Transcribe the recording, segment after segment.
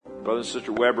Brother and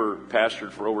Sister Weber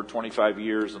pastored for over 25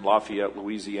 years in Lafayette,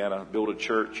 Louisiana, built a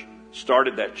church,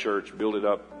 started that church, built it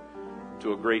up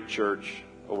to a great church,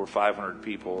 over 500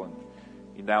 people, and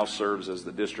he now serves as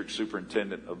the district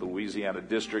superintendent of the Louisiana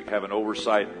district, having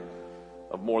oversight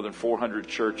of more than 400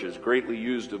 churches, greatly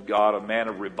used of God, a man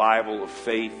of revival, of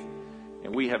faith,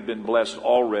 and we have been blessed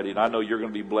already, and I know you're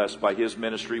going to be blessed by his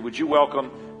ministry. Would you welcome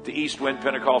to East Wind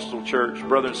Pentecostal Church,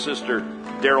 Brother and Sister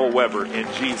Daryl Weber,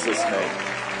 in Jesus' name.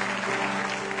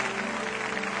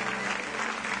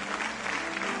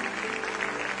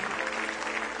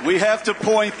 We have to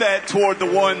point that toward the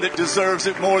one that deserves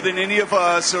it more than any of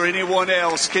us or anyone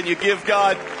else. Can you give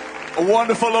God a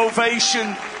wonderful ovation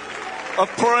of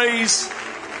praise,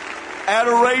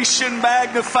 adoration,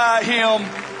 magnify Him?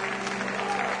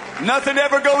 Nothing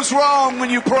ever goes wrong when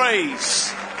you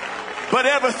praise, but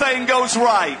everything goes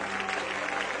right.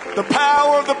 The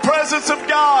power of the presence of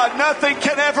God, nothing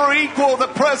can ever equal the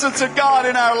presence of God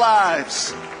in our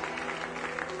lives.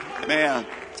 Man.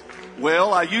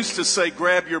 Well, I used to say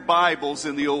grab your Bibles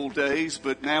in the old days,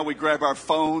 but now we grab our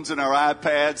phones and our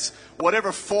iPads.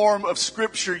 Whatever form of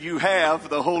Scripture you have,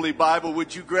 the Holy Bible,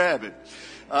 would you grab it?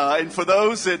 And for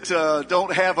those that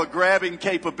don't have a grabbing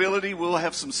capability, we'll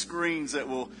have some screens that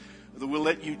will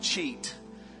let you cheat.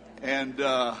 And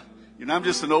I'm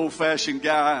just an old-fashioned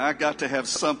guy. I got to have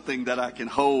something that I can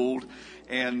hold.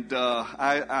 And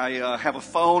I have a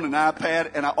phone, an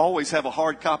iPad, and I always have a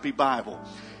hard copy Bible.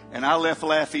 And I left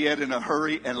Lafayette in a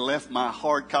hurry and left my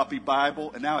hard copy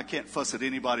Bible. And now I can't fuss at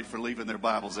anybody for leaving their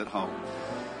Bibles at home.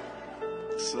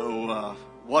 So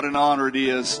what an honor it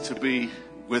is to be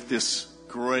with this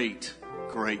great,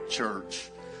 great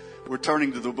church. We're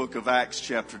turning to the book of Acts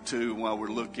chapter 2 while we're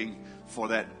looking for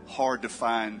that hard to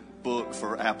find book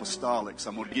for apostolics.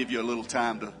 I'm going to give you a little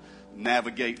time to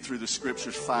navigate through the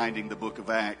scriptures finding the book of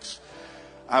Acts.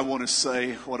 I want to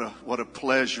say what a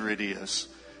pleasure it is.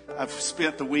 I've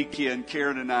spent the weekend,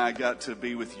 Karen and I got to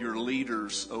be with your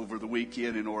leaders over the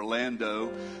weekend in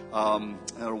Orlando,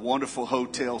 at a wonderful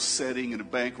hotel setting and a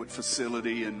banquet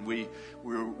facility. And we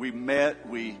met,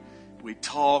 we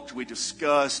talked, we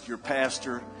discussed. Your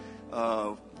pastor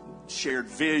shared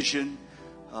vision.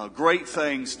 Great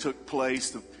things took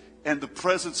place. And the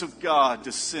presence of God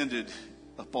descended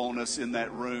upon us in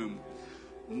that room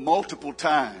multiple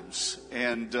times.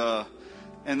 And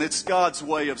it's God's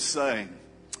way of saying,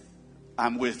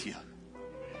 I'm with you.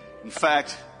 In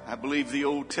fact, I believe the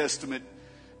Old Testament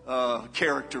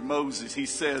character Moses, he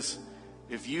says,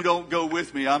 if you don't go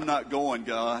with me, I'm not going,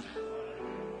 God.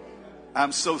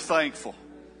 I'm so thankful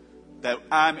that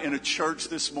I'm in a church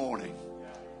this morning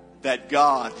that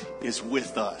God is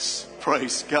with us.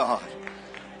 Praise God.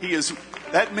 He is.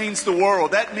 That means the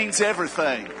world. That means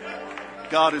everything.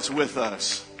 God is with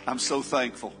us. I'm so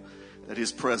thankful that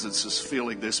His presence is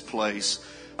filling this place.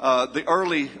 The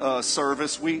early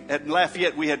service, at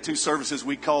Lafayette, we had two services.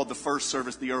 We called the first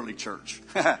service the early church.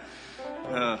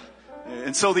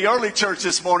 And so the early church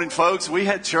this morning, folks, we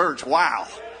had church. Wow.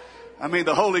 I mean,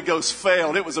 the Holy Ghost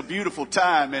fell. It was a beautiful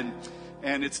time.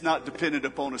 And it's not dependent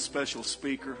upon a special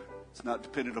speaker. It's not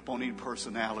dependent upon any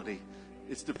personality.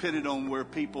 It's dependent on where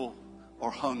people are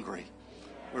hungry,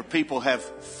 where people have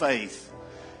faith.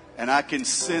 And I can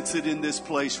sense it in this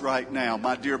place right now.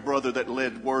 My dear brother that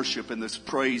led worship and this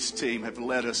praise team have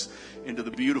led us into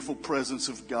the beautiful presence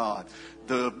of God.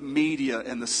 The media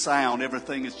and the sound,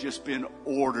 everything has just been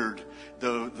ordered.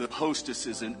 The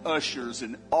hostesses and ushers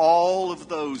and all of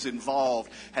those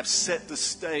involved have set the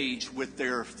stage with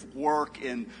their work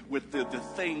and with the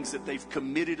things that they've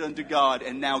committed unto God.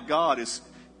 And now God is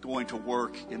going to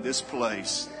work in this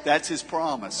place. That's His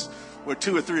promise. Where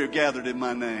 2 or 3 are gathered in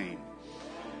my name.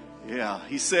 Yeah,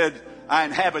 He said, I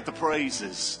inhabit the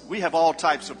praises. We have all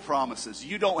types of promises.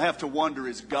 You don't have to wonder,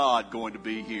 is God going to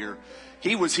be here?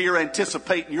 He was here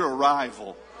anticipating your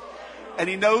arrival. And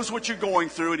He knows what you're going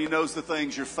through, and He knows the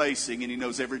things you're facing, and He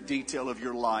knows every detail of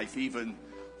your life, even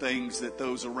things that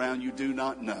those around you do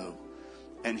not know.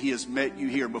 And He has met you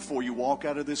here. Before you walk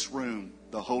out of this room,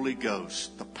 the Holy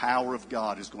Ghost, the power of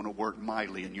God is going to work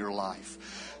mightily in your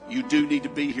life. You do need to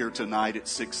be here tonight at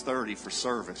 6:30 for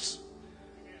service.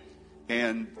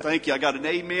 And thank you. I got an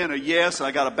amen, a yes.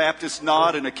 I got a Baptist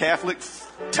nod and a Catholic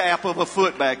tap of a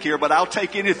foot back here. But I'll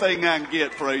take anything I can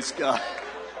get, praise God.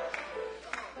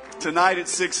 Tonight at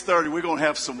 6:30, we're going to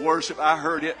have some worship. I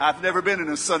heard it. I've never been in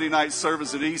a Sunday night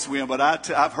service at East Wind, but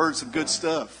I've heard some good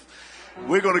stuff.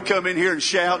 We're going to come in here and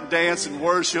shout and dance and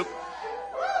worship.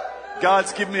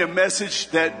 God's given me a message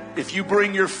that if you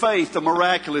bring your faith, the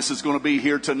miraculous is going to be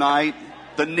here tonight.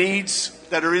 The needs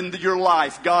that are in your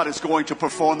life, God is going to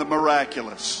perform the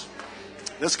miraculous.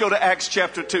 Let's go to Acts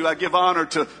chapter 2. I give honor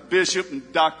to Bishop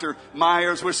and Dr.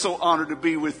 Myers. We're so honored to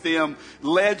be with them.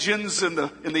 Legends in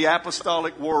the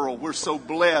apostolic world. We're so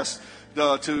blessed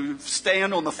to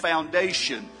stand on the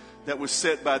foundation that was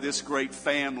set by this great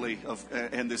family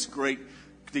and these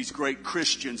great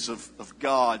Christians of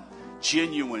God,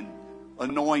 genuine,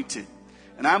 anointed.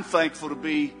 And I'm thankful to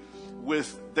be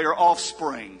with their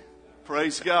offspring.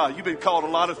 Praise God. You've been called a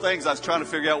lot of things. I was trying to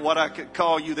figure out what I could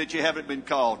call you that you haven't been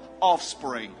called.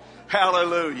 Offspring.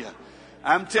 Hallelujah.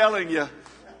 I'm telling you,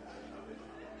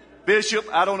 Bishop,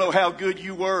 I don't know how good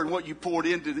you were and what you poured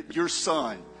into your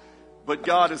son, but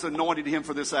God has anointed him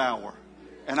for this hour.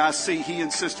 And I see he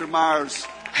and Sister Myers'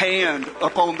 hand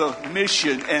upon the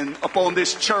mission and upon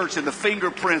this church, and the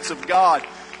fingerprints of God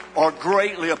are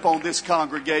greatly upon this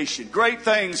congregation. Great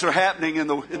things are happening in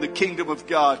the kingdom of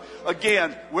God.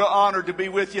 Again, we're honored to be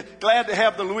with you. Glad to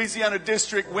have the Louisiana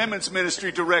District Women's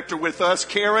Ministry Director with us,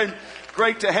 Karen.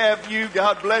 Great to have you.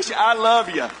 God bless you. I love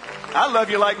you. I love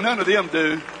you like none of them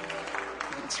do.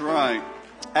 That's right.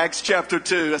 Acts chapter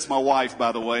 2. That's my wife,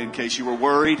 by the way, in case you were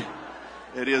worried.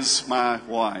 It is my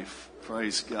wife.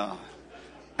 Praise God.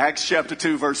 Acts chapter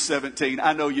 2, verse 17.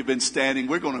 I know you've been standing.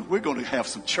 We're going to have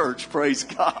some church. Praise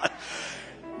God.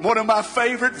 One of my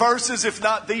favorite verses, if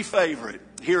not the favorite.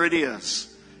 Here it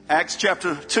is. Acts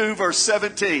chapter 2, verse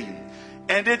 17.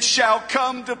 And it shall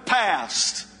come to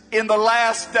pass in the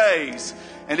last days.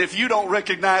 And if you don't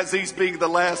recognize these being the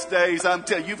last days, I'm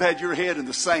telling you, you've had your head in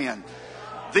the sand.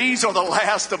 These are the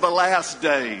last of the last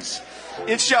days.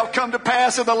 It shall come to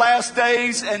pass in the last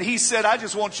days. And he said, I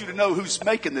just want you to know who's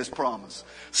making this promise.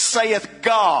 Saith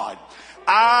God,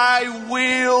 I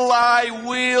will.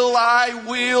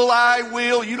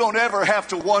 You don't ever have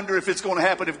to wonder if it's going to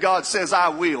happen if God says I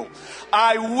will.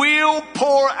 I will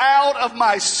pour out of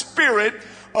my spirit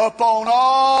upon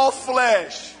all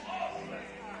flesh.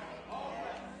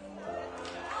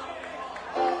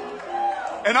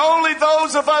 And only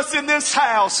those of us in this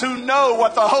house who know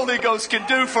what the Holy Ghost can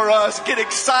do for us get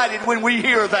excited when we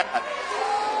hear that.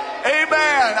 Amen.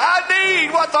 I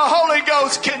need what the Holy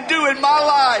Ghost can do in my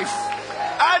life.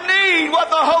 I need what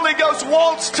the Holy Ghost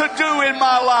wants to do in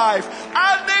my life.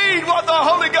 I need what the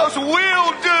Holy Ghost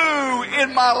will do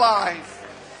in my life.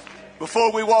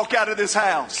 Before we walk out of this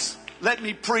house, let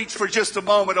me preach for just a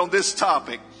moment on this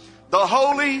topic. The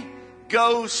Holy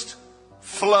Ghost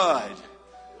flood.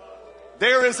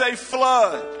 There is a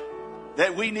flood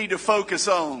that we need to focus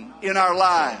on in our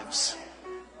lives.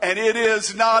 And it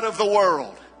is not of the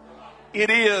world. It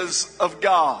is of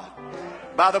God.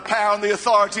 By the power and the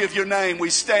authority of your name, we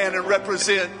stand and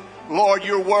represent, Lord,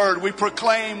 your word. We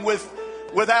proclaim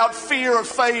without fear or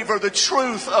favor the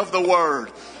truth of the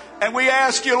word. And we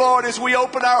ask you, Lord, as we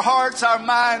open our hearts, our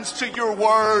minds to your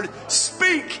word,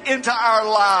 speak into our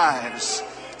lives.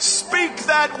 Speak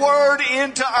that word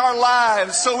into our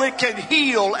lives so it can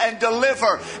heal and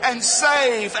deliver and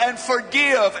save and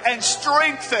forgive and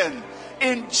strengthen.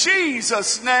 In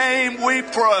Jesus' name we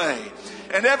pray.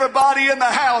 And everybody in the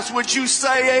house, would you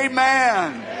say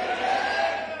amen?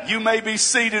 Amen. You may be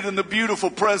seated in the beautiful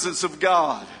presence of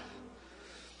God.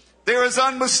 There is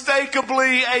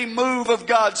unmistakably a move of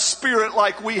God's Spirit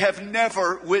like we have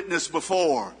never witnessed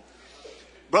before.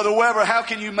 Brother Weber, how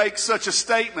can you make such a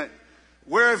statement?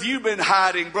 Where have you been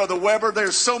hiding, Brother Weber?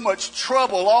 There's so much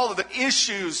trouble, all of the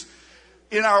issues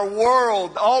in our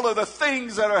world, all of the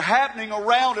things that are happening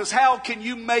around us. How can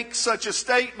you make such a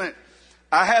statement?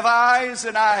 I have eyes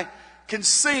and I can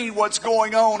see what's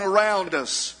going on around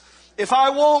us. If I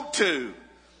want to,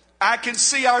 I can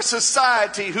see our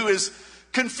society who is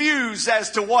confused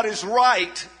as to what is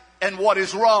right and what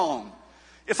is wrong.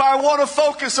 If I want to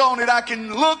focus on it, I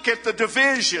can look at the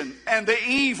division and the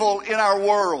evil in our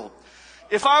world.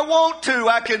 If I want to,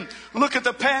 I can look at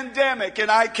the pandemic and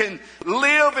I can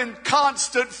live in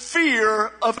constant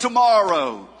fear of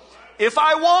tomorrow. If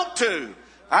I want to,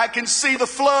 I can see the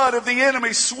flood of the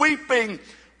enemy sweeping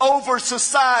over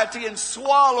society and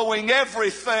swallowing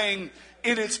everything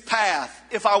in its path,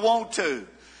 if I want to.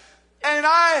 And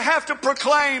I have to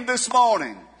proclaim this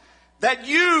morning that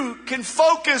you can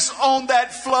focus on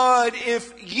that flood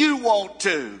if you want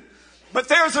to. But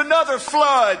there's another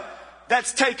flood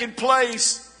that's taken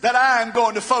place that I'm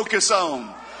going to focus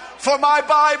on. For my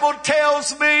Bible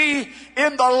tells me,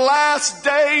 in the last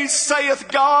days, saith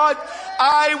God,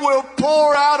 I will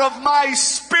pour out of my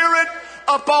spirit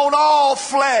upon all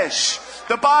flesh.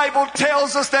 The Bible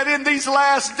tells us that in these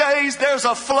last days there's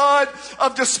a flood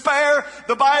of despair.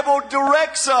 The Bible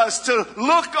directs us to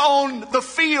look on the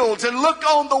fields and look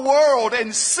on the world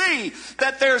and see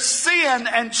that there's sin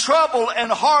and trouble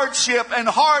and hardship and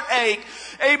heartache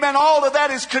Amen. All of that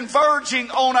is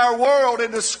converging on our world,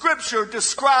 and the Scripture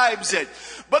describes it.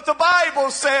 But the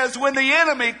Bible says when the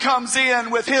enemy comes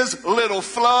in with his little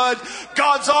flood,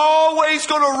 God's always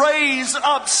going to raise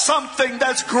up something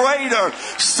that's greater,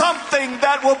 something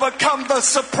that will become the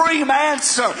supreme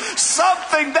answer,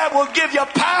 something that will give you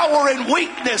power in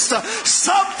weakness,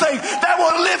 something that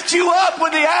will lift you up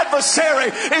when the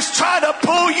adversary is trying to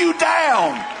pull you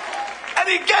down. And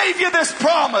he gave you this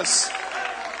promise.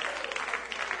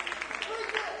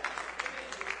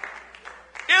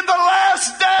 In the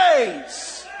last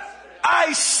days,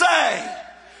 I say,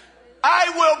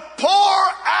 I will pour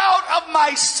out of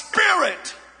my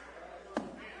Spirit.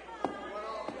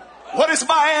 What is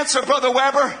my answer, Brother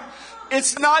Weber?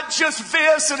 It's not just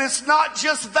this, and it's not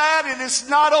just that, and it's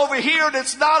not over here, and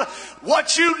it's not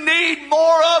what you need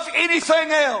more of.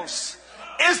 Anything else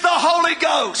is the Holy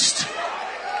Ghost.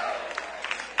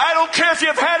 I don't care if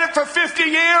you've had it for 50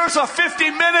 years or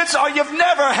 50 minutes or you've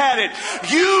never had it.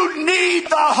 You need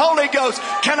the Holy Ghost.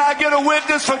 Can I get a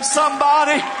witness from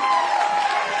somebody?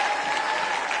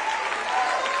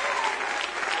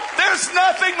 There's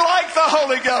nothing like the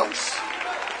Holy Ghost.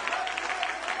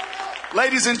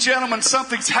 Ladies and gentlemen,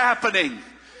 something's happening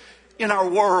in our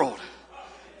world.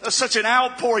 There's such an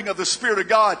outpouring of the Spirit of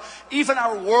God. Even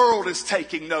our world is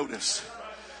taking notice.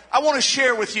 I want to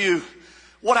share with you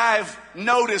what I've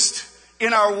noticed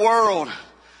in our world,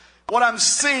 what I'm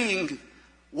seeing,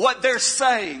 what they're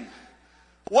saying,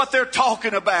 what they're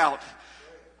talking about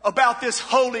this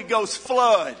Holy Ghost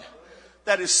flood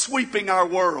that is sweeping our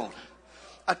world.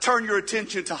 I turn your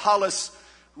attention to Hollis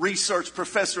Research,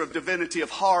 Professor of Divinity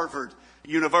of Harvard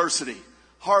University,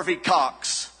 Harvey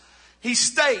Cox. He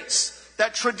states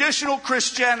that traditional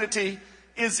Christianity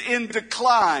is in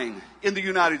decline in the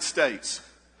United States.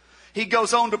 He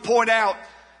goes on to point out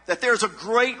that there's a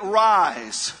great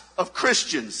rise of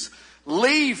Christians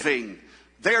leaving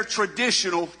their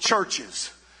traditional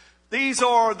churches. These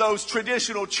are those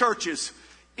traditional churches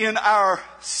in our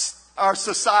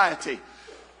society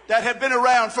that have been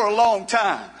around for a long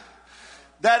time,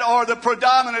 that are the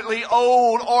predominantly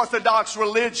old Orthodox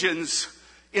religions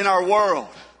in our world.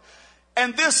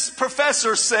 And this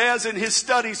professor says in his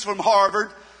studies from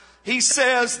Harvard, he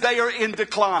says they are in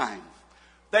decline.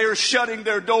 They are shutting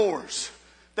their doors.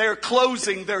 They are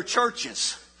closing their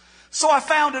churches. So I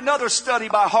found another study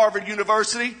by Harvard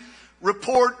University,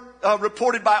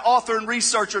 reported by author and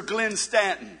researcher Glenn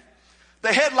Stanton.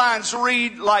 The headlines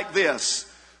read like this: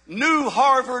 New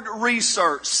Harvard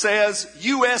research says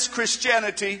U.S.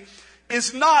 Christianity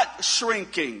is not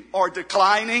shrinking or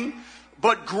declining,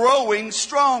 but growing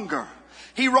stronger.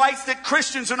 He writes that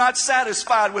Christians are not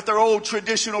satisfied with their old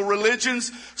traditional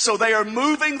religions, so they are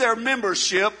moving their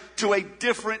membership to a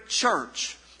different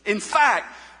church. In fact,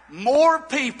 more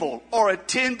people are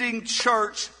attending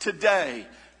church today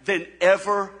than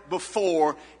ever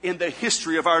before in the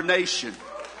history of our nation.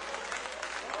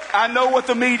 I know what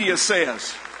the media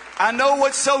says. I know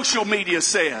what social media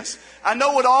says. I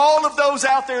know what all of those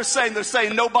out there are saying. They're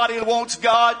saying nobody wants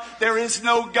God. There is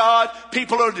no God.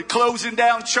 People are closing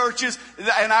down churches.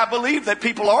 And I believe that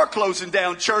people are closing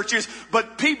down churches.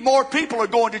 But more people are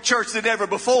going to church than ever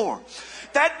before.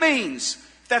 That means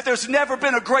that there's never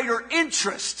been a greater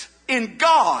interest in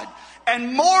God.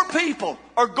 And more people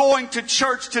are going to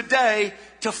church today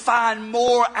to find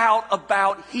more out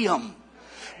about Him.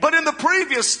 But in the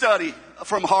previous study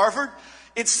from Harvard,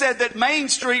 it said that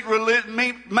mainstream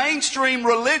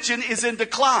religion is in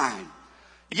decline.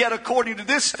 Yet according to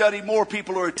this study, more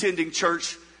people are attending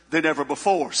church than ever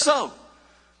before. So,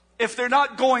 if they're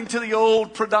not going to the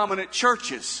old predominant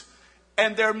churches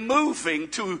and they're moving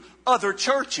to other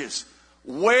churches,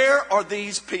 where are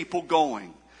these people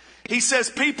going? He says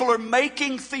people are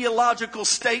making theological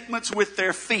statements with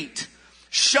their feet,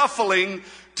 shuffling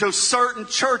to certain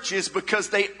churches because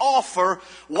they offer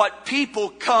what people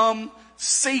come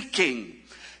seeking.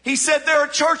 He said there are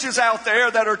churches out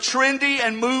there that are trendy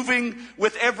and moving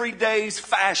with everyday's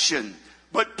fashion,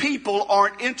 but people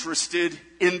aren't interested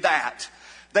in that.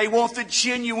 They want the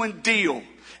genuine deal.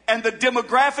 And the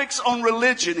demographics on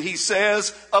religion, he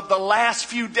says, of the last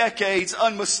few decades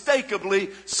unmistakably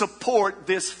support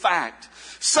this fact.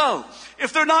 So,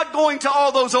 if they're not going to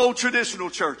all those old traditional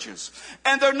churches,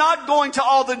 and they're not going to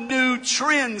all the new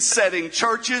trend-setting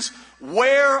churches,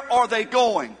 where are they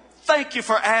going? Thank you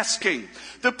for asking.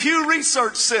 The Pew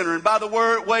Research Center, and by the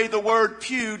way, the word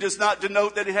pew does not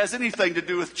denote that it has anything to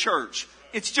do with church.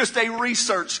 It's just a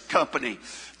research company.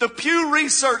 The Pew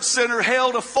Research Center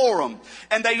held a forum,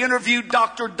 and they interviewed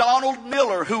Dr. Donald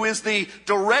Miller, who is the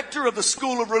director of the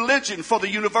School of Religion for the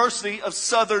University of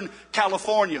Southern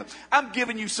California. I'm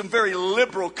giving you some very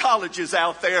liberal colleges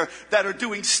out there that are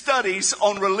doing studies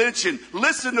on religion.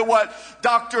 Listen to what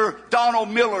Dr. Donald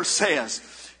Miller says.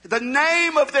 The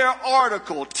name of their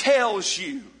article tells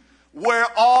you where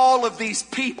all of these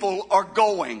people are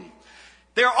going.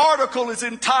 Their article is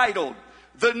entitled,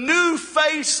 "The New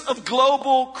Face of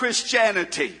Global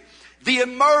Christianity, the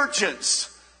Emergence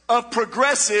of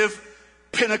Progressive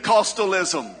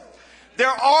Pentecostalism." Their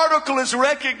article is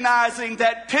recognizing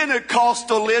that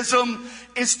Pentecostalism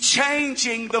is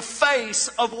changing the face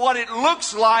of what it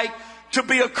looks like to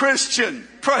be a Christian.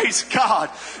 Praise God.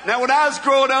 Now, when I was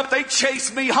growing up, they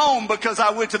chased me home because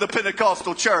I went to the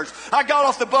Pentecostal church. I got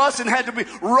off the bus and had to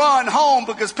run home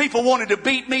because people wanted to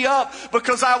beat me up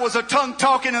because I was a tongue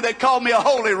talking and they called me a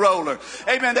holy roller.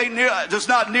 Amen. There's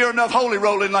not near enough holy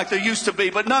rolling like there used to be.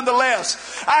 But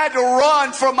nonetheless, I had to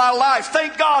run for my life.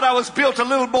 Thank God I was built a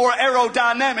little more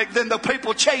aerodynamic than the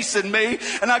people chasing me,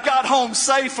 and I got home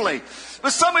safely.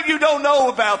 But some of you don't know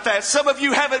about that. Some of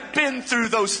you haven't been through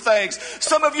those things.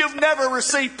 Some of you have never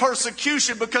received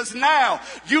persecution because now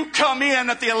you come in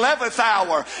at the 11th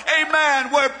hour.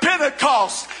 Amen. Where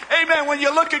Pentecost, amen, when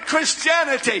you look at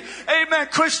Christianity, amen,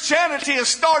 Christianity is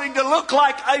starting to look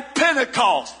like a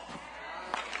Pentecost.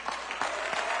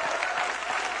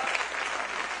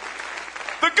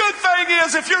 The good thing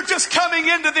is, if you're just coming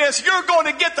into this, you're going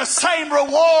to get the same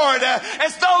reward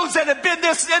as those that have been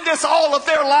in this all of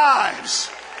their lives.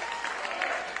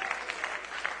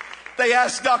 They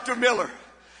asked Dr. Miller,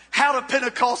 how do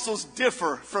Pentecostals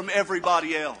differ from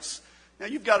everybody else? Now,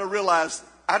 you've got to realize,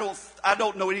 I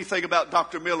don't know anything about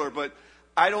Dr. Miller, but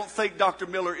I don't think Dr.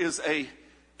 Miller is a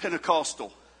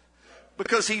Pentecostal,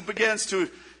 because he begins to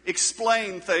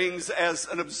explain things as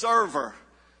an observer,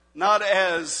 not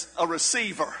as a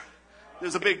receiver.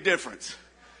 There's a big difference.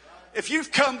 If you've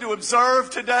come to observe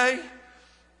today,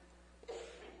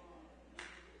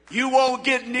 you won't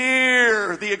get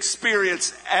near the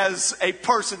experience as a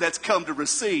person that's come to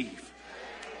receive.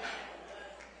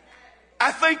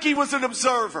 I think he was an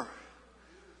observer.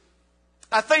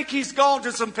 I think he's gone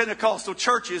to some Pentecostal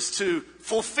churches to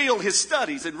fulfill his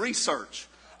studies and research.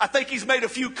 I think he's made a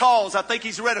few calls. I think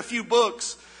he's read a few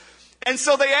books. And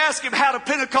so they ask him, how do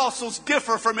Pentecostals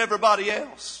differ from everybody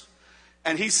else?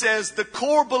 And he says, the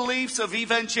core beliefs of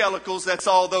evangelicals, that's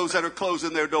all those that are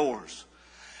closing their doors,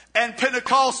 and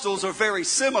Pentecostals are very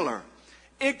similar,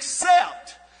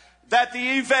 except that the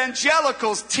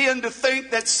evangelicals tend to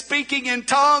think that speaking in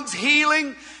tongues,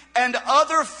 healing, and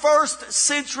other first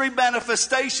century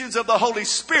manifestations of the Holy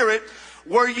Spirit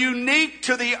were unique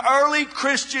to the early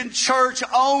Christian church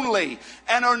only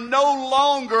and are no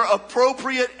longer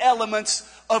appropriate elements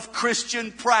of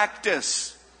Christian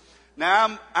practice.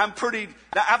 Now, I've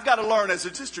got to learn as a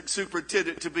district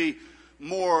superintendent to be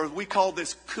more, we call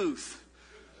this couth.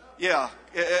 Yeah,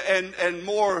 and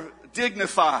more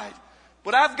dignified.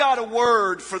 But I've got a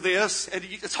word for this, and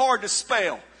it's hard to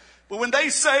spell. But when they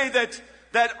say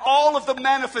that all of the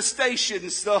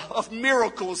manifestations of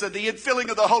miracles and the infilling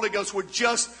of the Holy Ghost were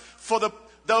just for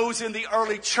those in the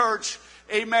early church,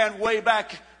 amen, way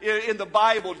back in the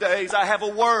Bible days, I have a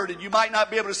word, and you might not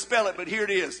be able to spell it, but here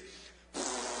it is.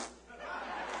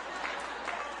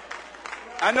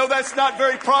 I know that's not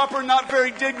very proper, not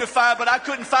very dignified, but I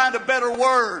couldn't find a better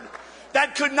word.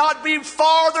 That could not be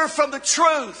farther from the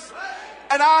truth.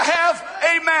 And I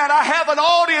have an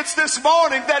audience this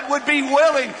morning that would be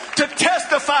willing to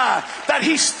testify that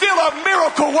He's still a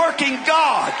miracle working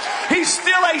God. He's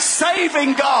still a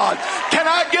saving God. Can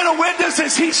I get a witness?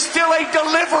 Is He still a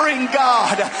delivering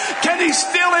God? Can He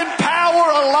still empower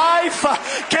a life?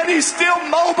 Can He still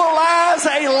mobilize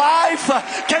a life?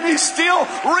 Can He still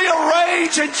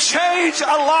rearrange and change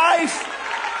a life?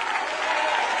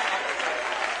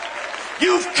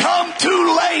 You've come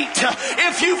too late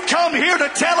if you've come here to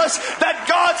tell us that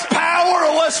God's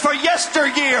power was for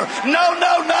yesteryear. No.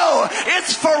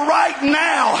 It's for right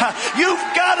now. You've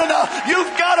got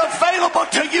available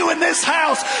to you in this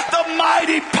house the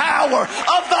mighty power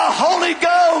of the Holy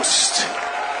Ghost.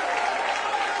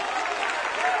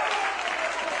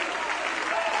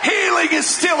 Healing is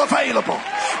still available.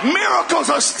 Miracles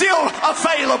are still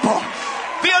available.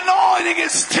 The anointing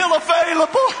is still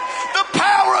available. The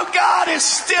power of God is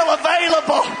still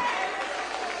available.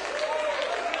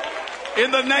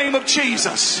 In the name of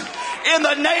Jesus. In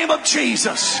the name of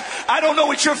Jesus. I don't know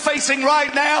what you're facing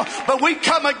right now, but we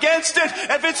come against it.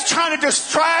 If it's trying to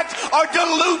distract or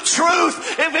dilute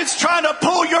truth, if it's trying to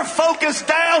pull your focus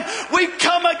down, we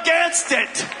come against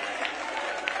it.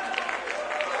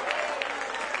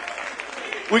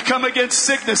 We come against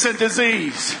sickness and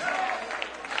disease.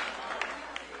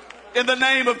 In the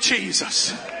name of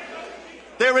Jesus.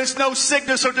 There is no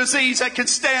sickness or disease that can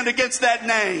stand against that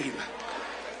name.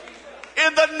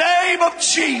 In the name of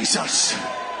Jesus.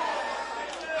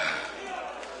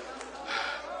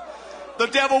 The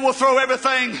devil will throw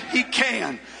everything he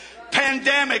can.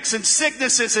 Pandemics and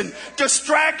sicknesses and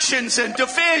distractions and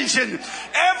division.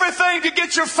 Everything to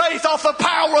get your faith off the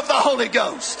power of the Holy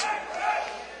Ghost.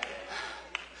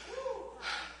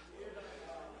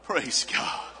 Praise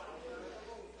God.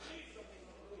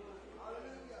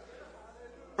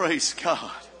 Praise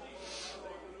God.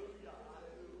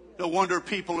 No wonder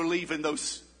people are leaving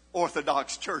those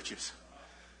Orthodox churches.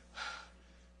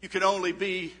 You can only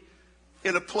be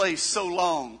in a place so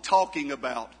long talking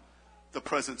about the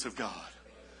presence of God,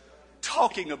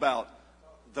 talking about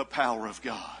the power of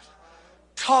God,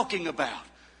 talking about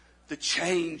the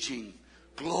changing,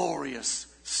 glorious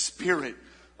Spirit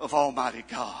of Almighty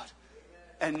God,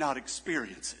 and not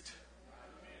experience it.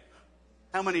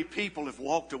 How many people have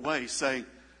walked away saying,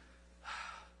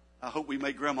 I hope we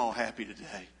made Grandma happy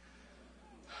today.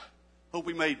 Hope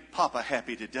we made Papa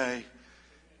happy today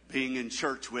being in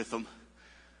church with them.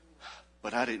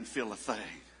 But I didn't feel a thing.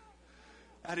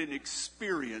 I didn't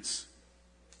experience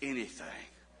anything.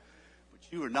 But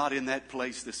you are not in that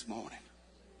place this morning.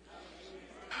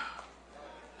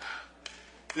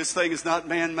 This thing is not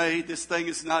man-made. This thing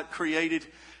is not created,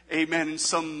 amen, in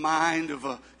some mind of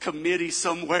a committee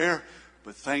somewhere.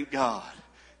 But thank God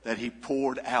that He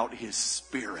poured out His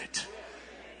Spirit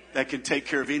that can take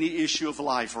care of any issue of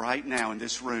life right now in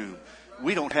this room.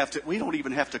 We don't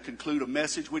even have to conclude a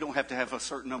message. We don't have to have a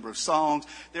certain number of songs.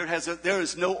 When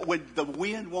the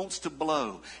wind wants to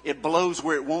blow, it blows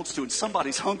where it wants to. And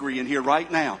somebody's hungry in here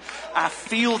right now. I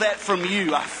feel that from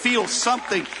you. I feel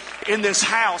something in this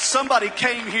house. Somebody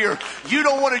came here. You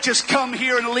don't want to just come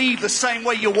here and leave the same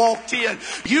way you walked in.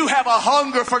 You have a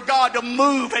hunger for God to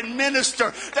move and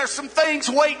minister. There's some things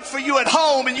waiting for you at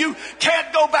home, and you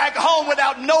can't go back home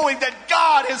without knowing that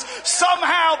God has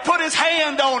somehow put His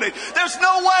hand on it. There's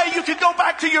no way you can go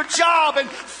back to your job and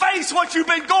face what you've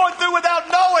been going through without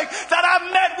knowing that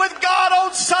I met with God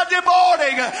on Sunday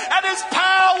morning and His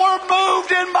power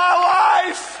moved in my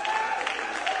life.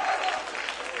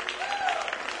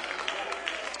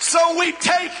 So we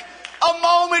take a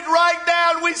moment right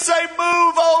now and we say, move,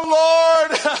 oh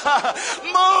Lord.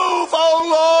 Move,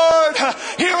 oh Lord.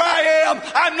 Here I am.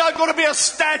 I'm not going to be a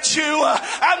statue.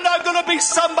 I'm not going to be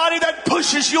somebody that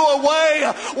pushes you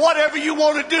away. Whatever you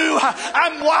want to do,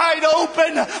 I'm wide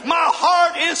open. My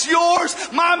heart is yours.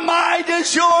 My mind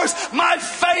is yours. My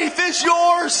faith is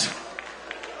yours.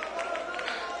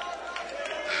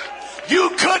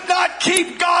 You could not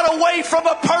keep God away from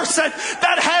a person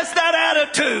that has that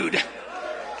attitude.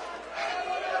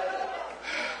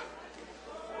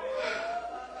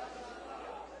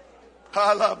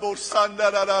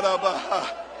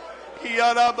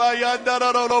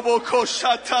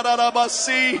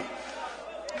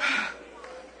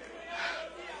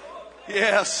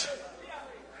 Yes.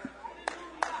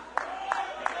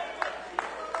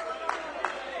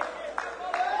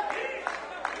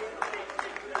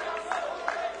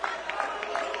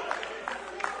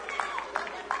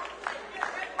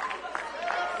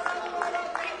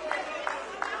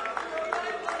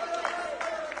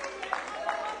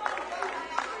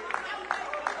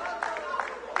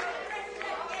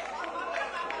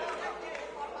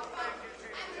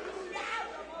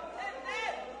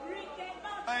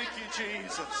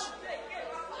 Jesus.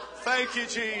 Thank you,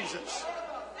 Jesus.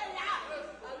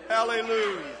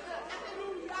 Hallelujah.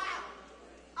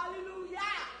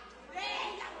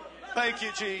 Thank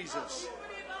you, Jesus.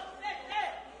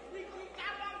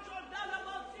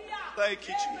 Thank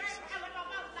you, Jesus.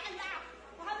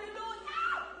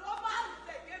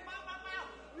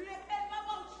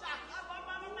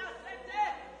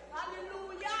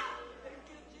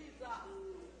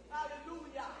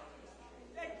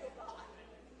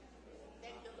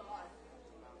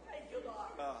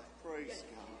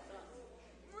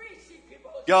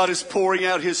 God is pouring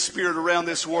out His Spirit around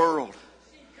this world.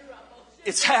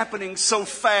 It's happening so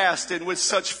fast and with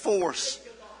such force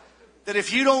that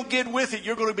if you don't get with it,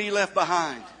 you're going to be left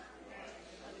behind.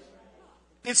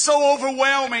 It's so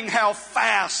overwhelming how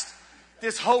fast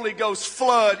this Holy Ghost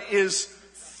flood is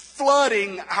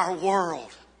flooding our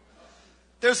world.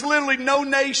 There's literally no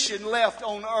nation left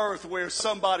on earth where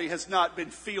somebody has not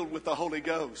been filled with the Holy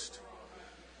Ghost.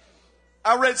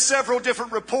 I read several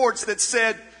different reports that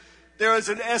said there is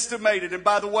an estimated, and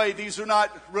by the way, these are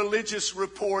not religious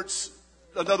reports.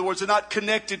 In other words, they're not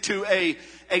connected to a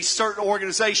certain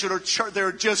organization or church.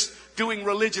 They're just doing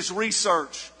religious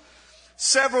research.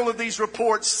 Several of these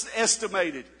reports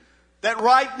estimated that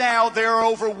right now there are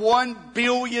over 1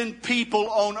 billion people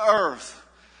on earth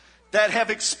that have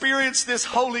experienced this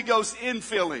Holy Ghost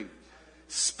infilling,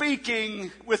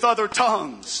 speaking with other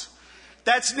tongues.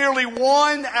 That's nearly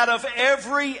 1 out of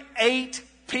every 8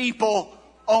 people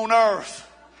on earth.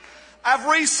 I've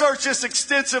researched this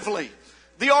extensively.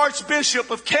 The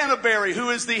Archbishop of Canterbury, who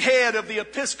is the head of the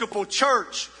Episcopal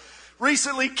Church,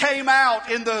 recently came out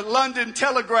in the London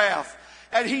Telegraph,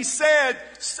 and he said,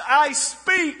 I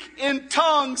speak in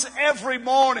tongues every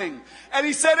morning. And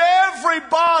he said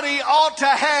everybody ought to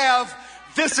have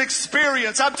this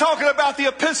experience. I'm talking about the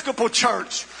Episcopal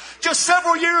Church. Just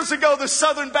several years ago, the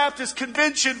Southern Baptist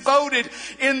Convention voted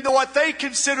in what they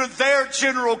consider their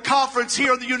general conference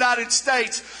here in the United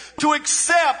States to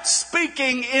accept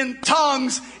speaking in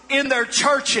tongues in their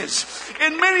churches.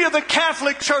 In many of the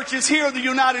Catholic churches here in the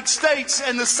United States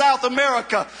and the South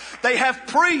America, they have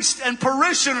priests and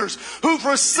parishioners who've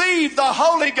received the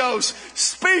Holy Ghost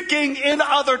speaking in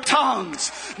other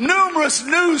tongues. Numerous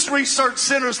news research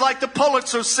centers like the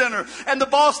Pulitzer Center and the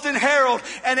Boston Herald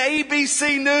and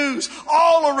ABC News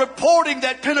all are reporting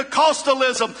that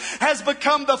Pentecostalism has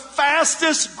become the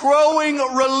fastest growing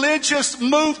religious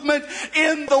movement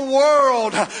in the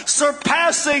world,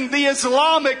 surpassing the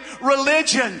Islamic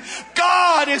religion.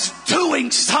 God is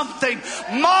doing something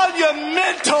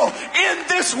monumental in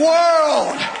this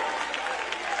world.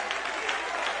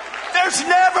 There's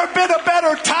never been a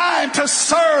better time to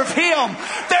serve Him.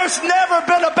 There's never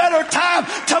been a better time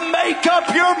to make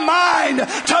up your mind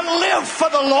to live for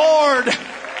the Lord.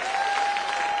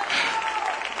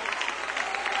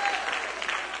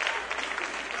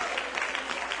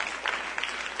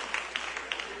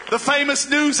 The famous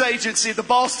news agency, the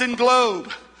Boston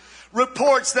Globe,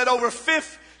 reports that over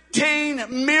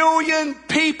 15 million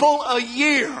people a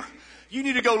year. You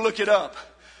need to go look it up.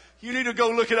 You need to go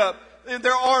look it up. In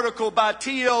their article by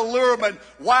T.L. Luhrmann,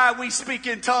 Why We Speak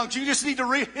in Tongues. You just need to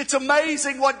read. It's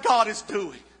amazing what God is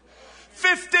doing.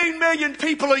 15 million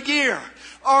people a year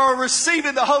are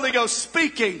receiving the Holy Ghost,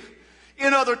 speaking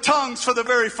in other tongues for the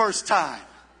very first time.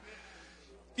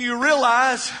 Do you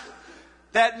realize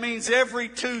that means every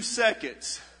 2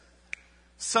 seconds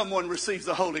someone receives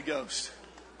the Holy Ghost?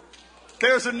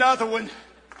 There's another one.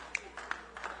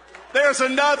 There's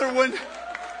another one.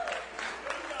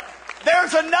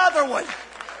 There's another one.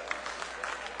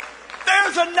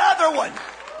 There's another one.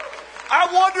 I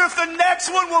wonder if the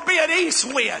next one will be an east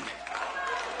wind.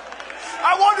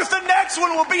 I wonder if the next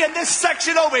one will be in this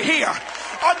section over here,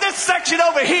 or this section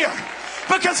over here.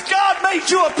 Because God made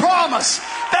you a promise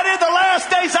that in the last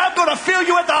days I'm going to fill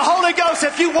you with the Holy Ghost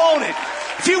if you want it.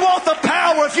 If you want the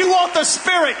power, if you want the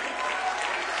Spirit.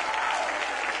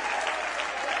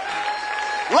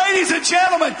 Ladies and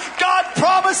gentlemen, God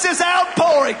promised His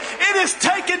outpouring. It has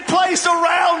taken place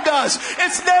around us.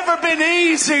 It's never been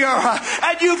easier.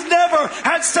 And you've never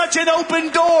had such an open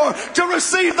door to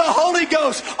receive the Holy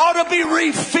Ghost or to be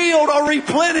refilled or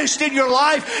replenished in your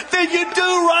life than you do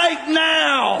right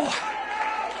now.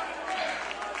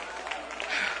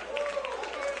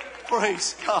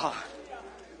 Praise God.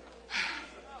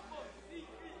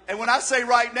 And when I say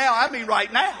right now, I mean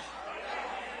right now.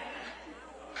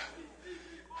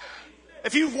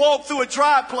 If you've walked through a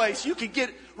dry place, you can get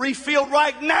refilled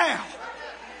right now.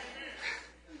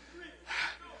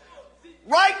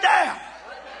 Right now.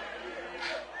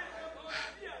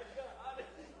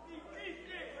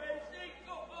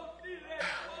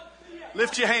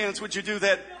 Lift your hands. Would you do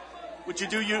that? Would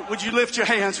you lift your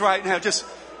hands right now? Just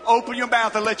open your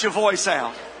mouth and let your voice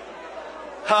out.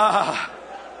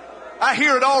 I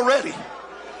hear it already.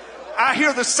 I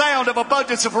hear the sound of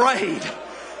abundance of rain.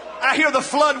 I hear the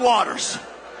floodwaters.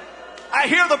 I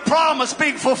hear the promise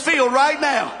being fulfilled right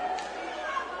now.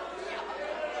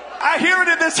 I hear it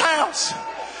in this house.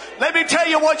 Let me tell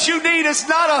you, what you need is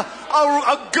not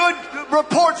a good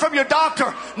report from your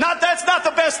doctor. That's not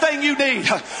the best thing you need.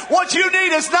 What you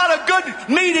need is not a good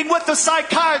meeting with the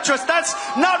psychiatrist. That's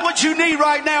not what you need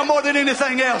right now more than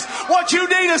anything else. What you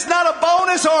need is not a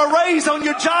bonus or a raise on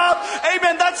your job.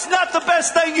 Amen. That's not the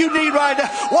best thing you need right now.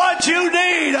 What you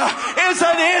need is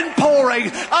an inpouring,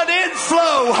 an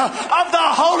inflow of the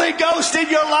Holy Ghost in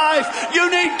your life. You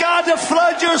need God to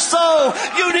flood your soul.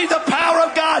 You need the power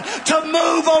of God to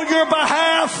move on your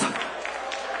behalf.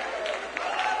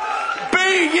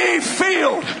 Be ye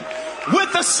filled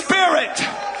with the Spirit.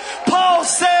 Paul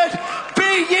said,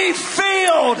 be ye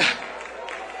filled.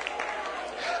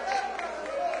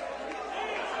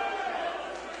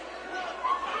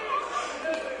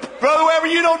 Brother Weber,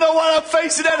 you don't know what I'm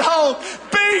facing at home.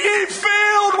 Be ye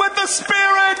filled with the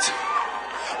Spirit.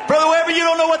 Brother Weber, you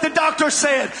don't know what the doctor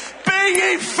said. Be Be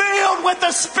ye filled with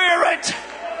the Spirit.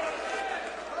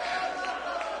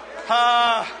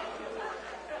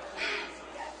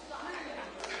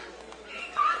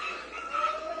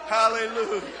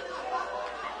 Hallelujah.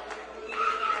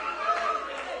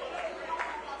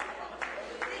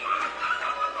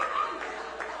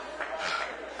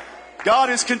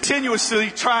 God is continuously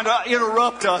trying to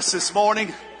interrupt us this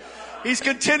morning. He's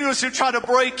continuously trying to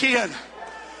break in.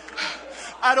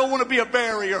 I don't want to be a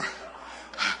barrier.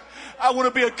 I want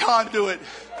to be a conduit.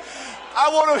 I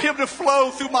want Him to flow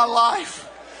through my life.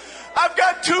 I've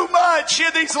got too much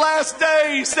in these last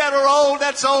days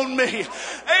that's on me. Amen,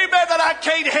 that I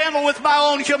can't handle with my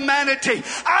own humanity.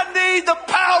 I need the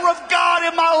power of God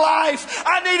in my life.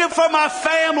 I need Him for my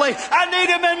family. I need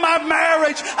Him in my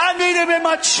marriage. I need Him in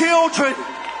my children.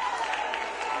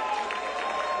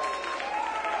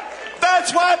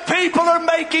 That's why people are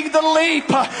making the leap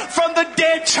from the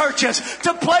dead churches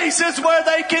to places where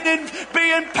they can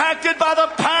be impacted by the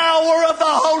power of the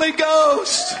Holy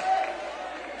Ghost.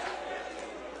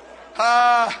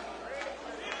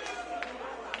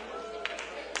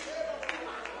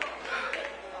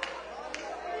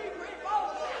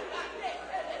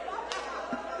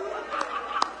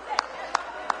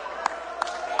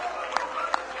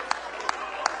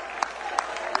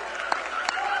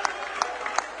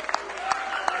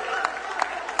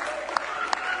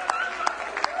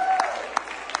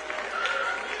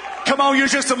 Come on, you're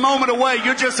just a moment away.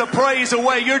 You're just a praise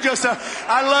away. You're just a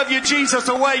I love you, Jesus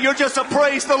away. You're just a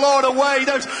praise the Lord away.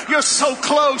 You're so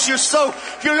close. You're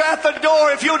at the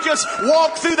door. If you'll just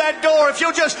walk through that door, if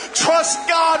you'll just trust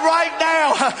God right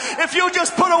now, if you'll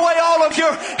just put away all of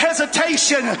your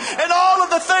hesitation and all of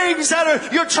the things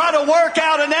that you're trying to work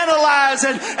out and analyze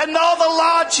and all the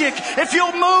logic, if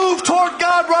you'll move toward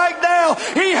God right now,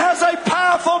 He has a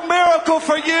powerful miracle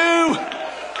for you.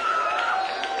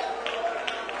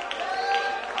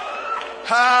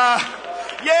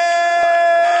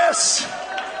 Yes!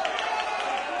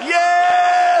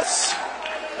 Yes!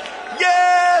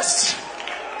 Yes!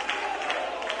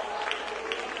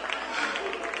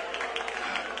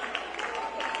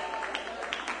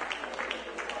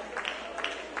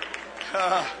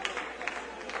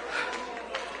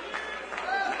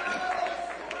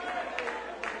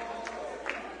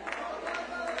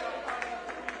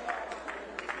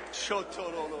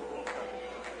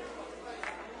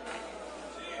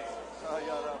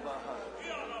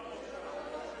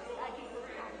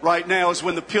 Right now is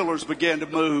when the pillars began to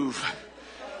move.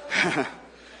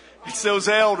 It's those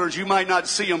elders, you might not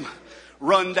see them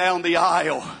run down the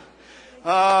aisle.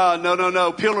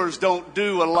 No. Pillars don't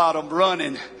do a lot of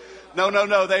running. No.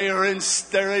 They're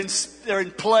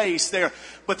in place there,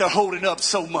 but they're holding up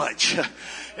so much.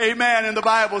 Amen. And the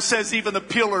Bible says even the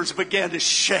pillars began to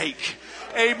shake.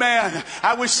 Amen.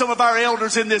 I wish some of our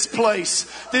elders in this place.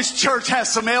 This church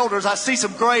has some elders. I see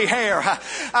some gray hair.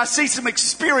 I see some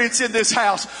experience in this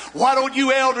house. Why don't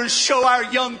you elders show our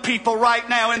young people right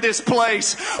now in this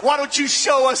place? Why don't you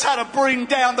show us how to bring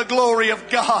down the glory of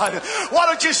God? Why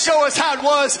don't you show us how it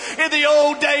was in the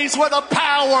old days where the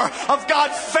power of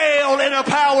God fell in a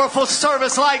powerful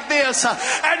service like this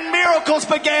and miracles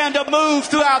began to move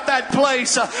throughout that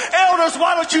place. Elders,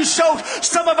 why don't you show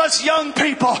some of us young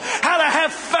people how to have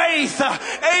faith,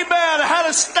 amen, how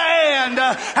to stand,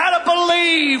 how to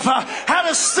believe, how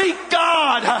to seek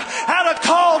God, how to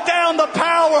call down the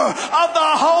power of the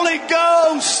Holy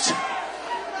Ghost.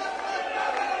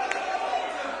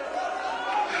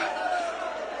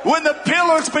 When the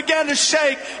pillars begin to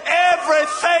shake,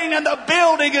 everything in the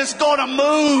building is going to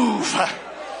move.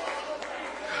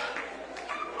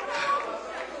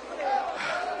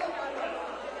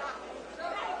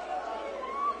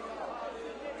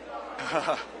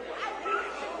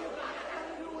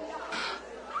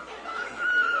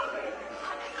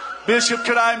 Bishop,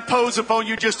 could I impose upon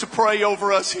you just to pray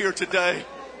over us here today?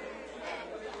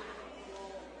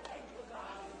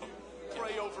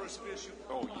 Pray over us, Bishop.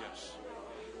 Oh, yes.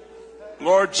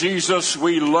 Lord Jesus,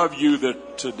 we love you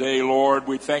today, Lord.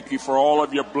 We thank you for all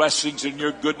of your blessings and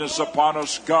your goodness upon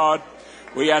us, God.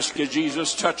 We ask you,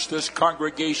 Jesus, touch this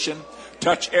congregation,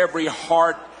 touch every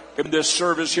heart in this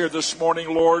service here this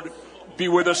morning, Lord. Be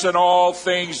with us in all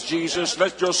things, Jesus.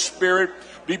 Let your Spirit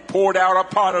be poured out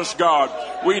upon us, God.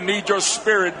 We need your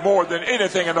Spirit more than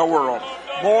anything in the world.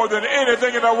 More than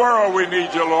anything in the world, we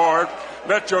need you, Lord.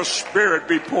 Let your Spirit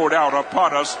be poured out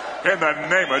upon us. In the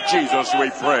name of Jesus,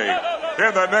 we pray.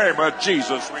 In the name of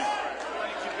Jesus, we pray.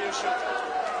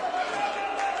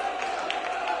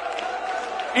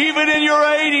 Even in your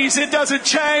 80s, it doesn't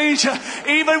change.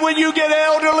 Even when you get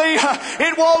elderly,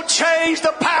 it won't change.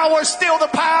 The power is still the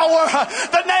power.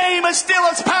 The name is still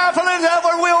as powerful as it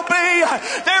ever will be.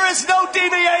 There is no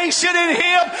deviation in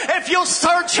Him. If you'll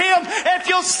search Him, if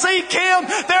you'll seek Him,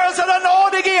 there is an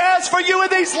anointing He has for you in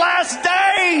these last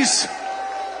days.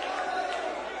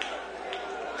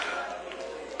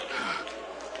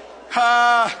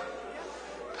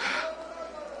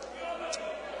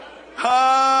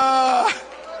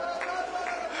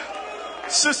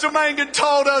 Sister Mangan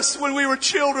taught us when we were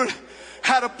children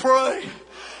how to pray.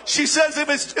 She says if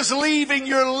it's just leaving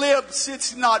your lips,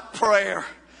 it's not prayer.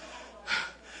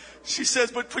 She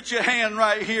says, but put your hand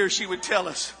right here, she would tell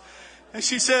us. And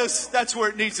she says that's where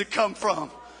it needs to come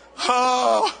from.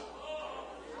 Oh.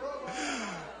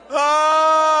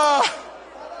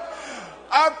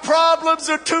 Our problems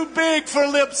are too big for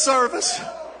lip service.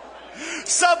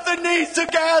 Something needs to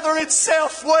gather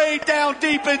itself way down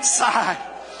deep inside.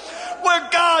 Where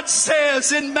God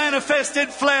says in manifested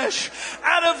flesh,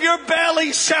 out of your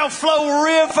belly shall flow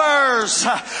rivers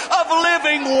of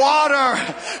living water.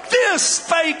 This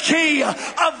spake He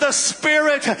of the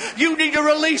Spirit. You need to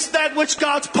release that which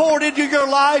God's poured into your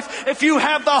life. If you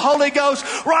have the Holy Ghost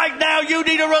right now, you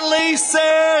need to release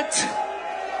it.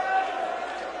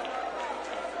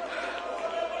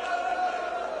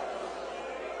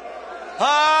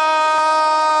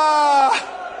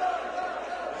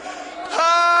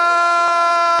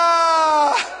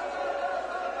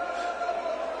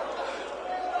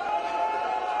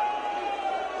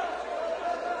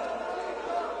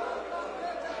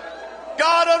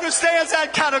 God understands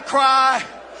that kind of cry.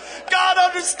 God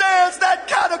understands that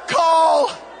kind of call.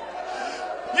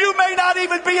 You may not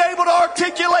even be able to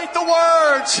articulate the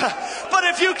words, but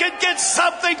if you can get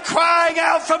something crying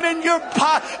out from in your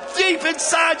deep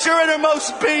inside your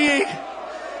innermost being,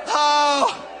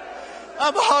 oh,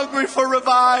 I'm hungry for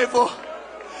revival.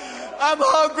 I'm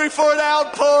hungry for an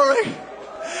outpouring.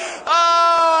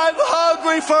 Oh, I'm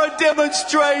hungry for a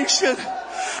demonstration.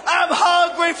 I'm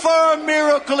hungry for a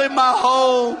miracle in my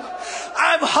home.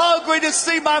 I'm hungry to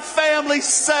see my family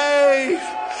saved.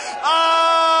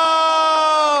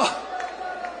 Oh.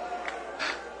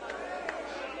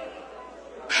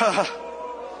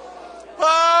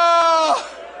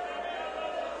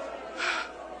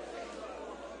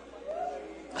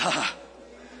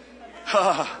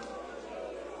 Oh.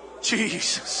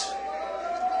 Jesus.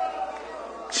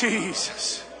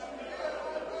 Jesus.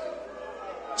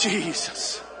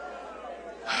 Jesus.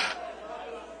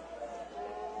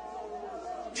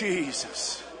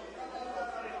 Jesus.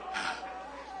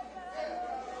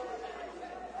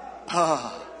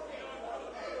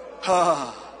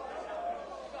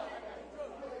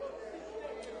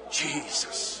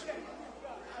 Jesus.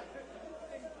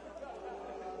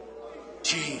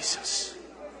 Jesus.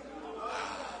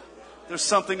 There's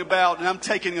something about, and I'm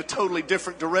taking a totally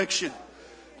different direction,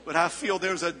 but I feel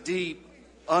there's a deep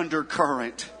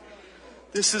undercurrent.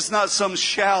 This is not some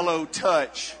shallow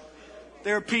touch.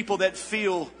 There are people that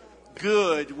feel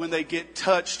good when they get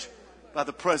touched by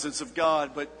the presence of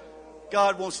God, but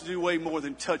God wants to do way more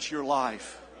than touch your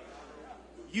life.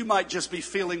 You might just be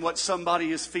feeling what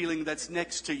somebody is feeling that's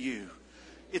next to you.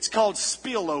 It's called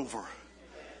spillover.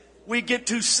 We get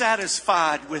too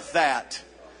satisfied with that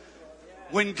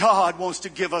when God wants to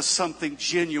give us something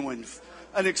genuine,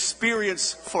 an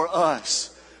experience for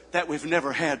us that we've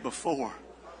never had before.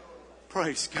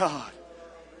 Praise God.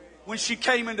 When she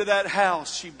came into that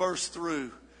house, she burst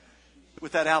through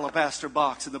with that alabaster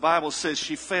box. And the Bible says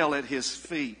she fell at His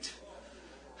feet.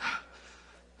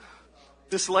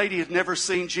 This lady had never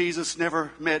seen Jesus,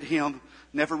 never met Him,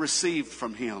 never received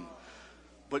from Him.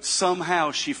 But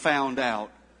somehow she found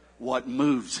out what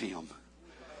moves Him.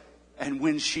 And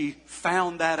when she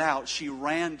found that out, she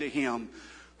ran to Him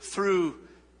through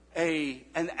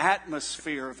an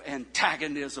atmosphere of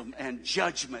antagonism and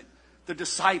judgment. The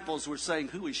disciples were saying,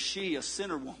 who is she, a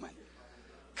sinner woman,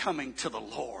 coming to the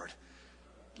Lord?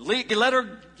 Let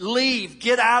her leave.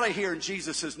 Get out of here. And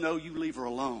Jesus says, no, you leave her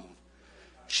alone.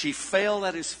 She fell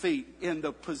at His feet in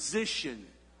the position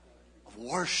of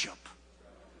worship.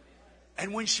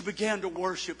 And when she began to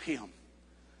worship Him,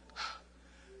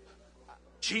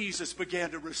 Jesus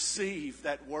began to receive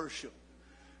that worship.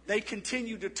 They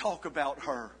continued to talk about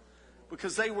her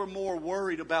because they were more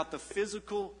worried about the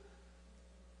physical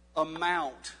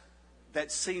amount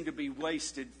that seemed to be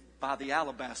wasted by the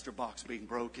alabaster box being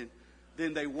broken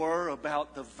than they were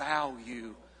about the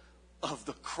value of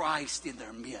the Christ in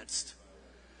their midst.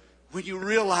 When you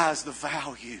realize the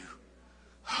value,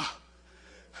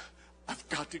 I've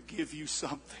got to give you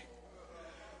something.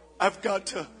 I've got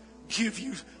to give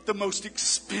you the most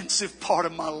expensive part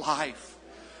of my life.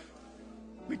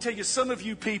 Let me tell you, some of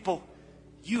you people,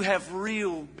 you have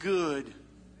real good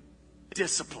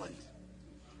discipline.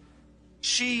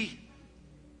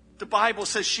 The Bible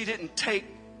says she didn't take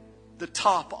the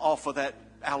top off of that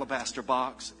alabaster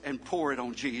box and pour it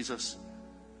on Jesus.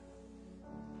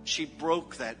 She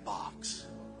broke that box.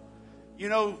 You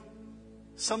know,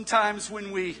 sometimes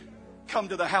when we come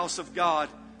to the house of God,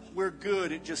 we're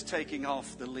good at just taking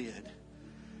off the lid.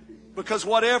 Because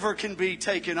whatever can be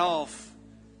taken off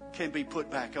can be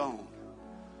put back on.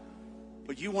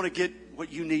 But you want to get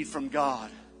what you need from God,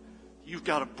 you've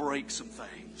got to break some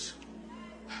things.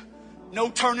 No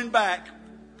turning back.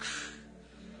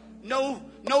 No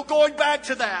going back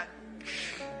to that.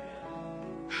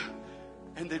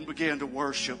 And then begin to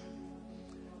worship.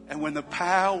 And when the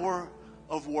power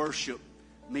of worship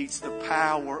meets the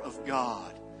power of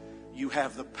God, you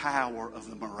have the power of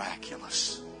the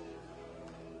miraculous.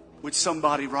 Would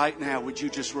somebody right now, would you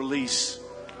just release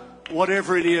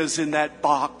whatever it is in that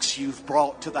box you've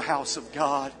brought to the house of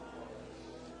God?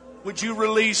 Would you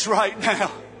release right now?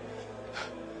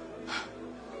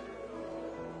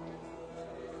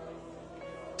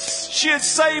 She had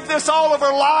saved this all of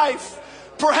her life.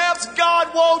 Perhaps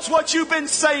God wants what you've been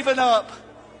saving up.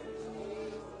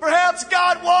 Perhaps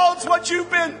God wants what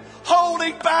you've been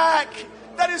holding back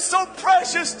that is so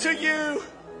precious to you.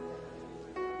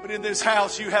 But in this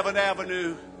house you have an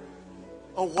avenue,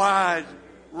 a wide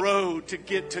road to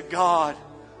get to God,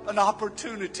 an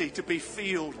opportunity to be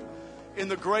filled in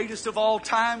the greatest of all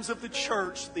times of the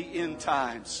church, the end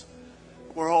times,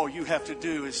 where all you have to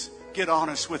do is get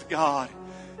honest with God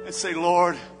and say,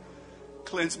 Lord,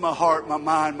 cleanse my heart, my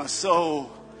mind, my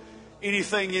soul.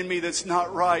 Anything in me that's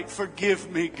not right,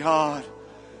 forgive me, God.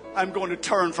 I'm going to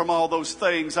turn from all those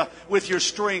things with your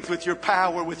strength, with your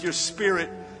power, with your spirit.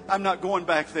 I'm not going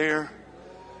back there.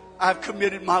 I've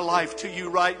committed my life to you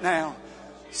right now.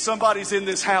 Somebody's in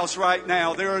this house right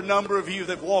now. There are a number of you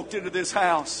that walked into this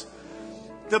house.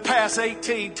 The past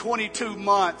 18, 22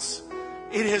 months,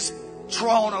 it has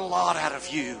drawn a lot out of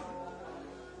you.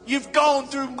 You've gone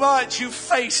through much. You've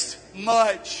faced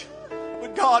much.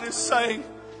 But God is saying,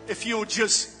 if you'll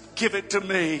just give it to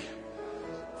me,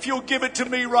 if you'll give it to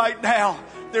me right now,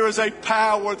 there is a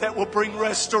power that will bring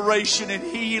restoration and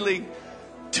healing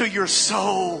to your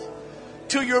soul,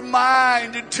 to your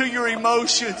mind, and to your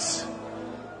emotions.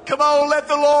 Come on, let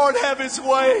the Lord have His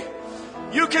way.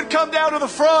 You can come down to the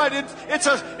front. It's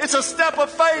a step of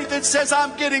faith that says,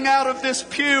 I'm getting out of this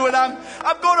pew and I'm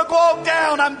going to walk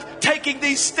down. I'm taking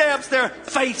these steps. They're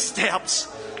faith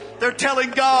steps. They're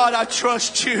telling God, I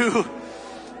trust you.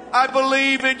 I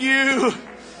believe in you.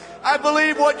 I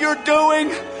believe what you're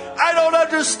doing. I don't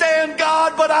understand,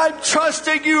 God, but I'm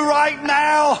trusting you right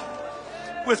now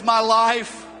with my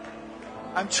life.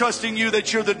 I'm trusting you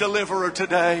that you're the deliverer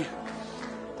today.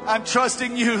 I'm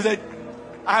trusting you that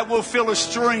I will feel a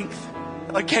strength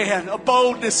again, a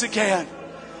boldness again.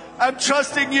 I'm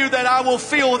trusting you that I will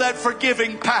feel that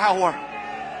forgiving power.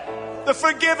 The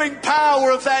forgiving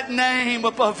power of that name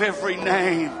above every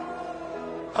name.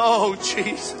 Oh,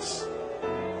 Jesus.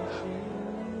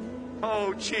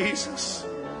 Oh, Jesus.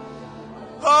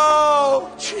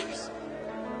 Oh, Jesus.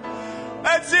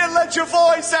 That's it. Let your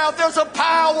voice out. There's a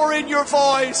power in your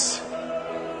voice.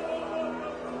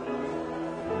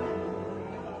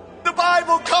 The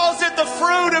Bible calls it the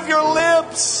fruit of your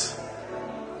lips.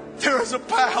 There is a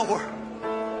power.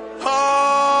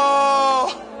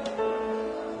 Oh,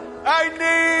 I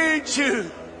need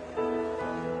you.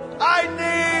 I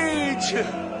need you.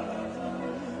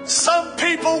 Some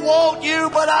people want you,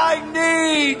 but I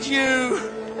need you.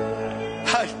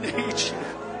 I need you.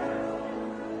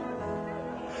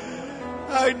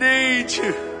 I need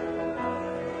you.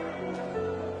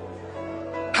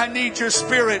 I need your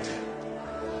spirit.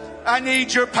 I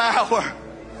need your power.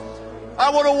 I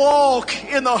want to walk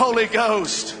in the Holy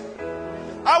Ghost.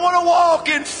 I want to walk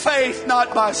in faith,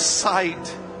 not by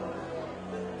sight.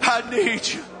 I need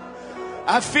you.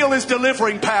 I feel His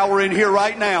delivering power in here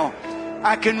right now.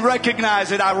 I can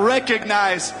recognize it. I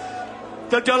recognize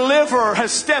the deliverer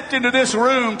has stepped into this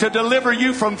room to deliver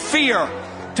you from fear,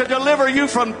 to deliver you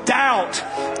from doubt,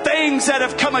 things that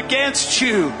have come against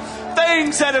you,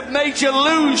 things that have made you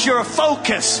lose your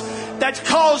focus, that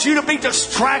caused you to be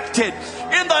distracted.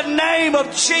 In the name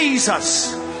of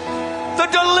Jesus, the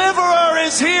deliverer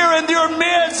is here in your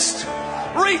midst.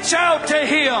 Reach out to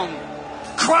Him.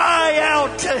 Cry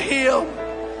out to Him.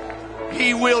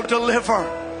 He will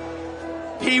deliver.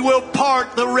 He will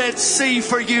part the Red Sea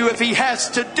for you if He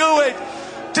has to do it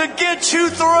to get you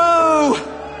through.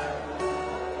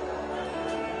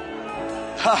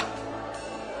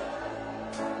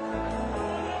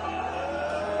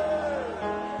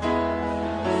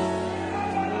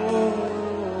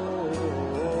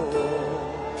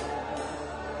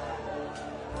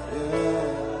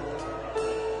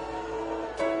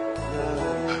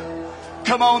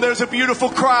 Come on, there's a beautiful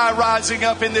cry rising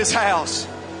up in this house.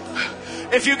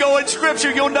 If you go in Scripture,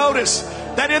 you'll notice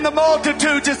that in the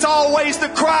multitudes, it's always the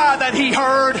cry that he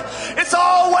heard. It's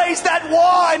always that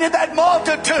one in that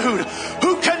multitude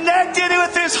who connected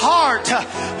with his heart,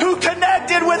 who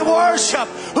connected with worship,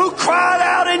 who cried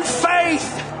out in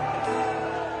faith.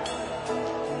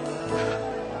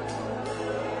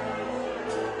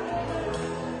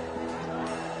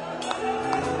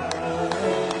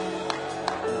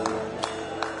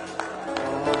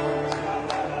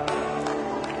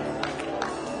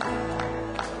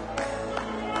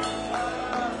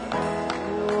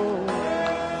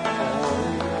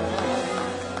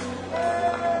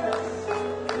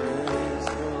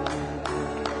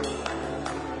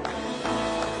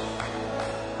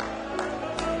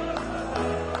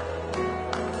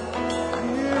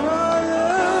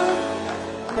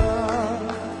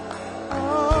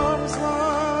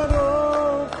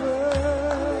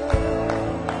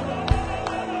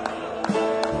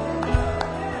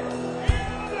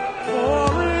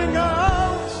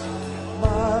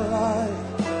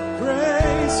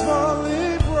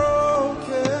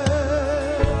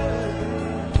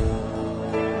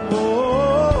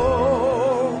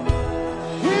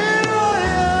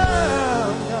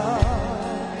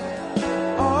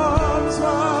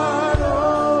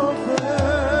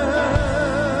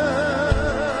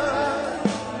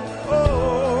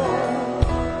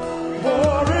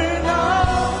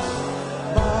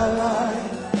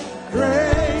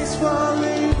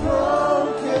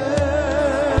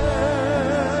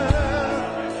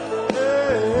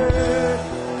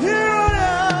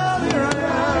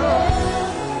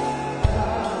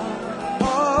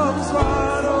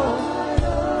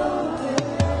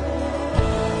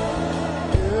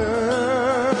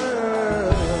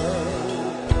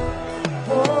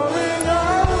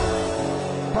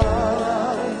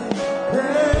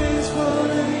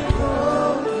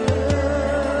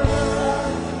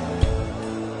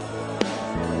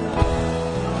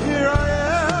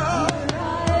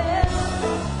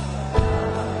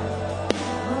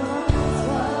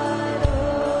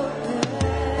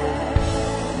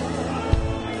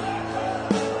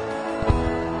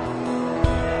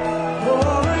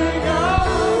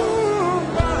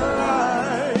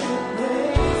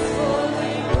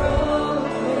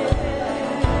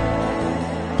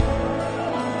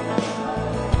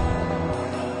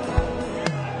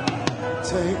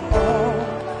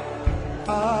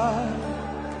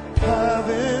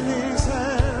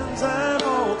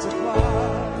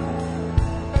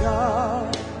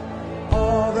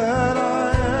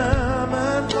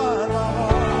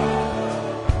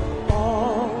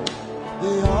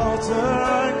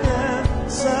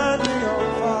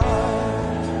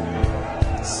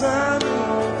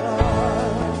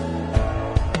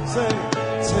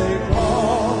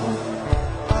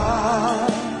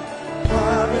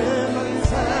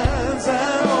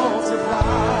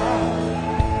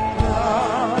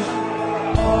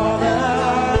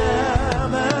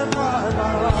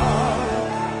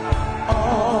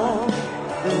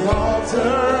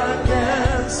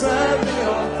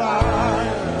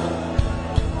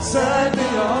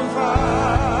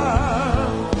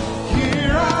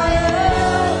 Here I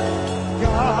am,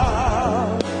 God.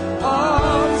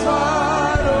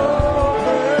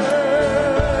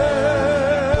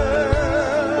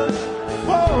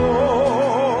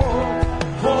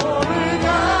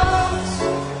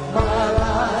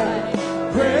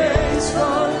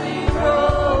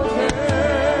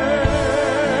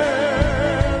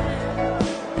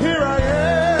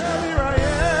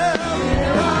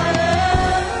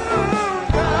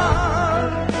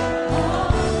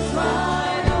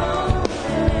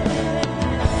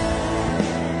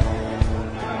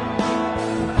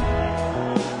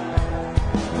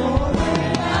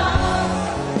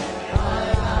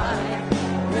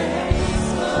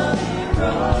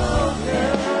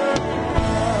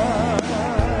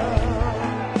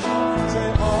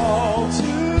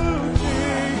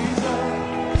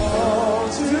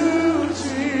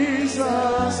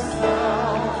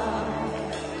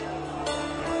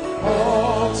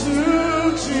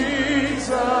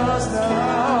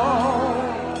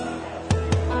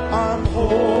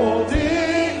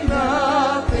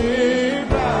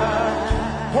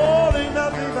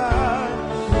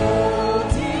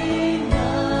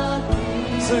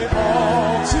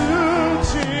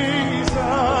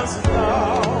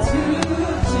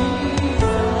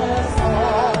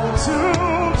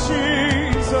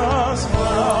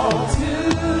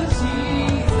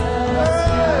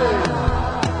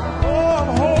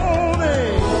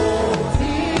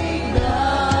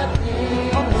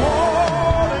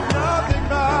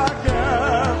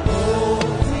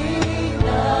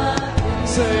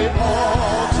 Say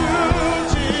all to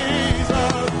Jesus,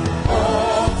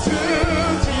 all to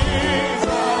Jesus,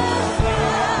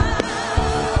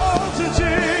 all to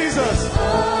Jesus,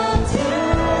 all to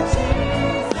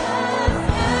Jesus,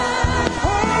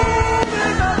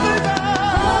 holy night,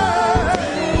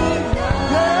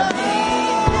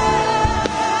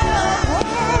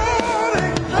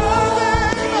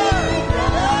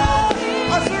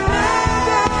 I surrender.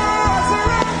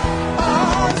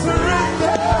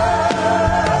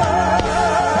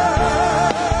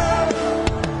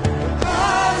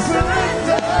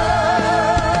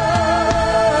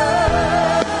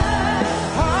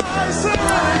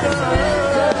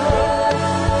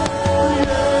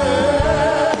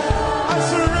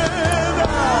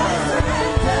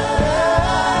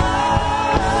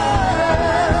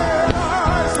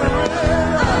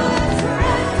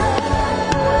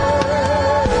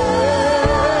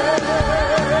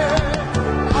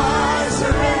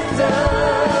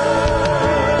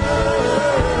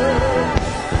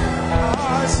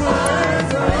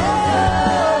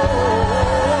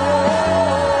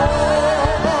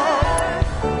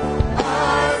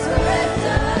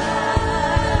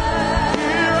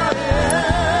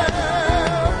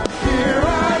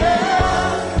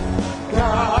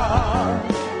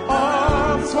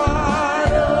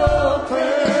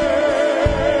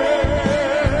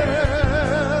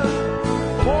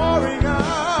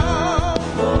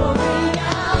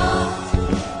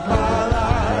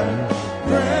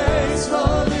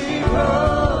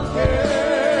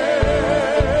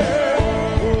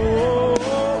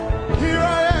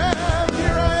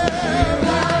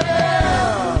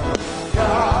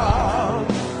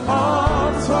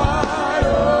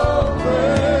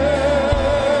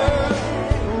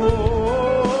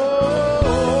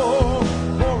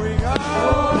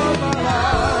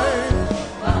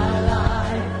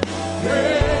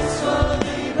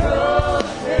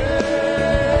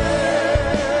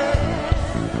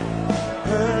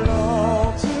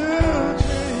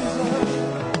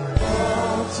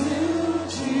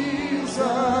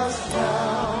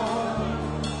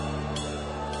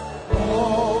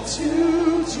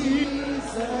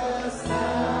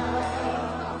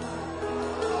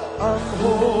 I'm